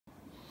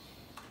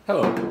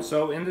Hello,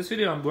 so in this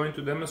video I'm going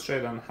to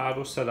demonstrate on how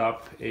to set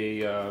up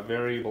a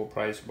variable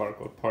price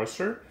barcode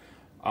parser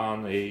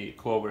on a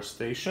Clover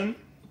station.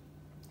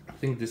 I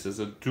think this is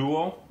a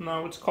Duo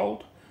now it's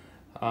called,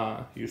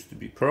 used to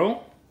be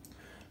Pro.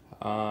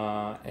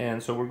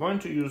 And so we're going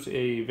to use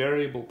a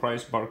variable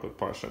price barcode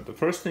parser. The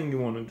first thing you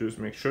want to do is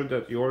make sure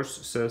that yours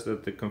says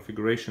that the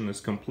configuration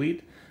is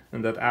complete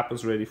and that app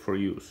is ready for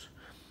use.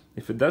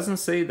 If it doesn't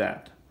say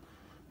that,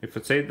 if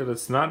it says that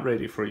it's not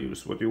ready for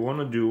use, what you want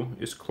to do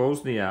is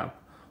close the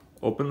app,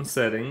 open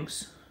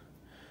settings,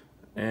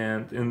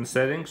 and in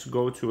settings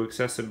go to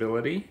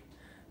accessibility,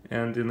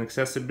 and in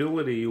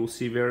accessibility you'll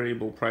see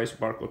variable price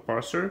barcode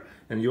parser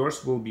and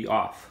yours will be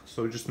off.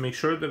 So just make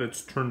sure that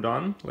it's turned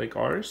on like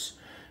ours,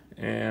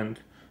 and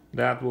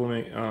that will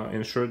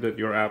ensure that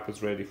your app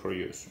is ready for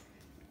use.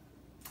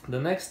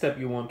 The next step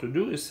you want to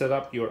do is set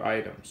up your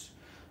items,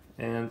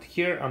 and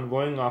here I'm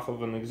going off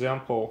of an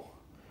example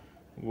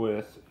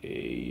with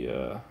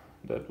a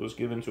that was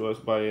given to us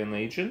by an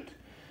agent.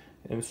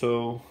 And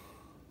so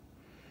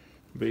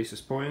basis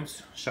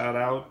points, shout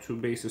out to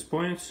basis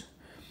points.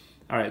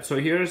 All right, so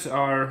here's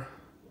our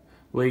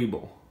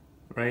label,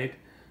 right?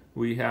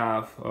 We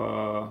have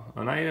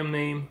an item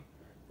name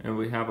and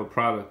we have a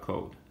product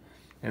code.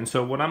 And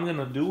so what I'm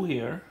gonna do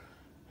here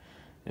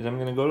is I'm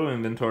gonna go to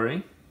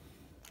inventory,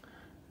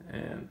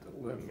 and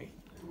let me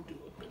do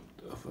a bit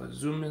of a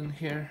zoom in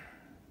here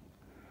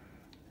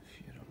if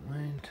you don't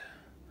mind.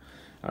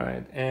 All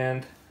right,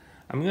 and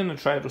I'm gonna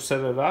try to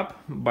set it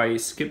up by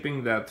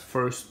skipping that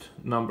first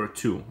number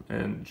 2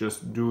 and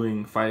just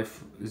doing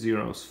 5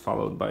 zeros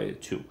followed by a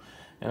 2.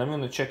 And I'm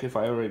gonna check if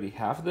I already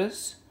have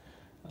this.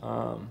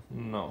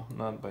 No,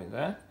 not by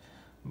that,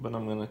 but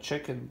I'm gonna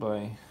check it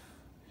by,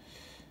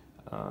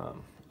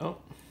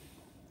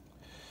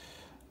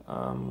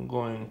 I'm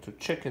going to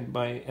check it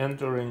by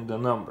entering the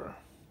number,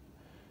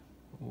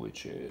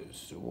 which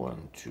is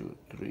 1, 2,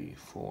 3,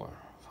 4,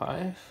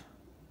 5,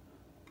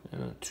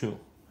 and a 2.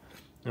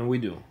 And we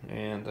do,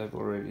 and I've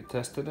already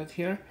tested it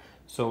here.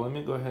 So let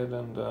me go ahead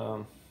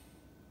and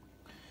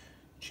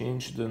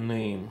change the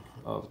name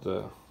of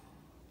the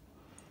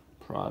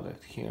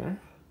product here.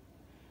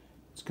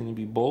 It's going to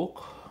be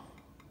bulk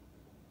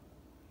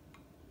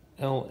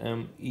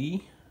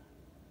LME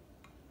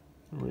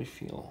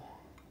refill.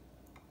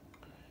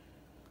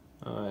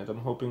 Alright, I'm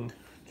hoping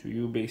to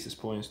you basis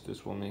points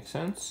this will make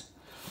sense.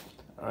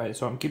 Alright,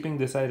 so I'm keeping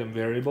this item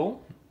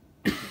variable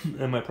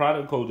and my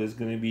product code is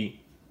going to be,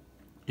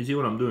 you see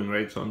what I'm doing,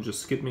 right? So I'm just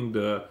skipping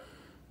the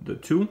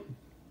 2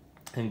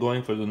 and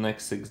going for the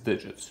next 6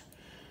 digits.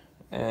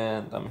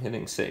 And I'm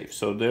hitting save.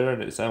 So there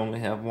it is. I only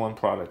have one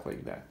product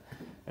like that.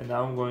 And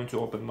now I'm going to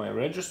open my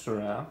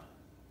register app.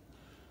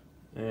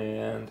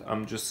 And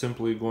I'm just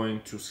simply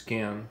going to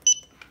scan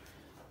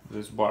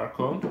this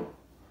barcode.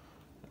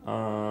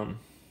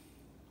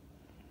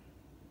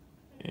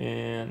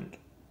 And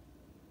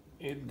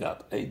it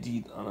got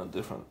ID'd on a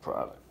different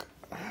product.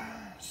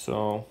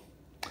 So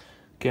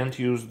can't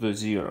use the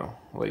 0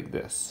 like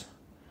this.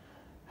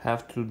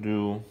 Have to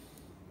do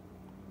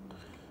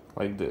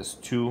like this: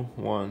 2,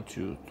 1,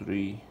 2,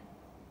 3,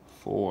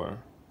 4,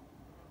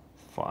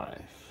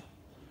 5.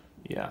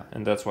 Yeah,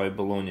 and that's why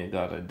Bologna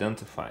got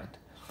identified.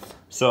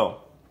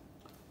 So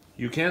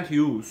you can't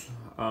use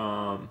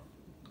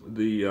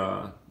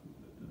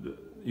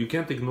you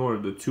can't ignore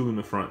the 2 in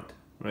the front,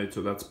 right?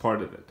 So that's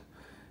part of it,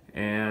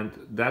 and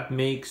that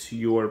makes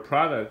your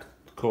product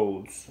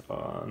codes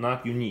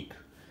not unique,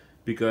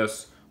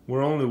 because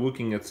we're only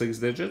looking at 6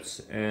 digits,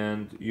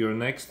 and your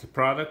next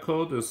product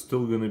code is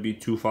still going to be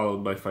 2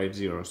 followed by 5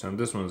 zeros, and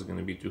this one is going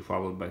to be 2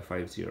 followed by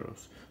 5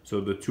 zeros.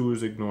 So the 2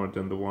 is ignored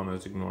and the 1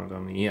 is ignored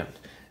on the end,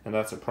 and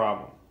that's a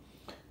problem.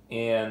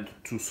 And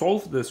to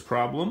solve this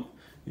problem,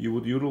 you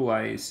would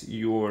utilize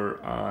your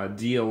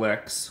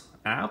DLX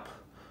app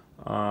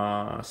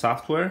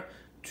software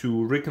to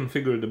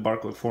reconfigure the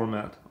barcode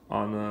format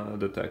on a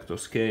detector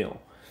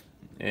scale.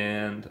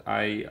 And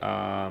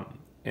I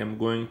am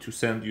going to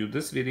send you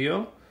this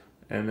video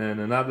and then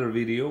another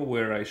video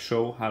where I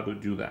show how to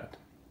do that.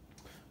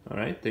 All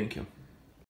right, thank you.